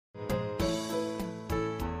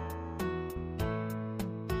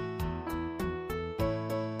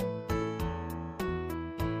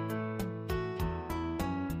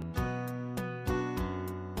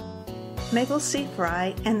Mabel C.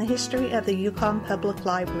 and the history of the Yukon Public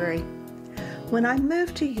Library. When I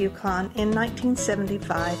moved to Yukon in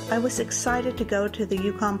 1975, I was excited to go to the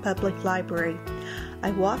Yukon Public Library.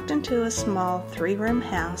 I walked into a small 3-room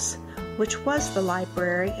house, which was the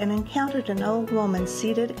library, and encountered an old woman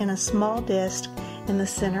seated in a small desk in the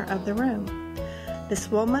center of the room. This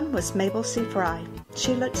woman was Mabel C.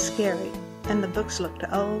 She looked scary, and the books looked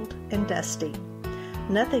old and dusty.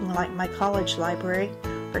 Nothing like my college library,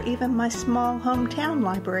 or even my small hometown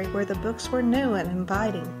library where the books were new and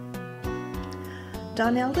inviting.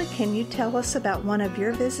 Donelda, can you tell us about one of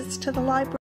your visits to the library?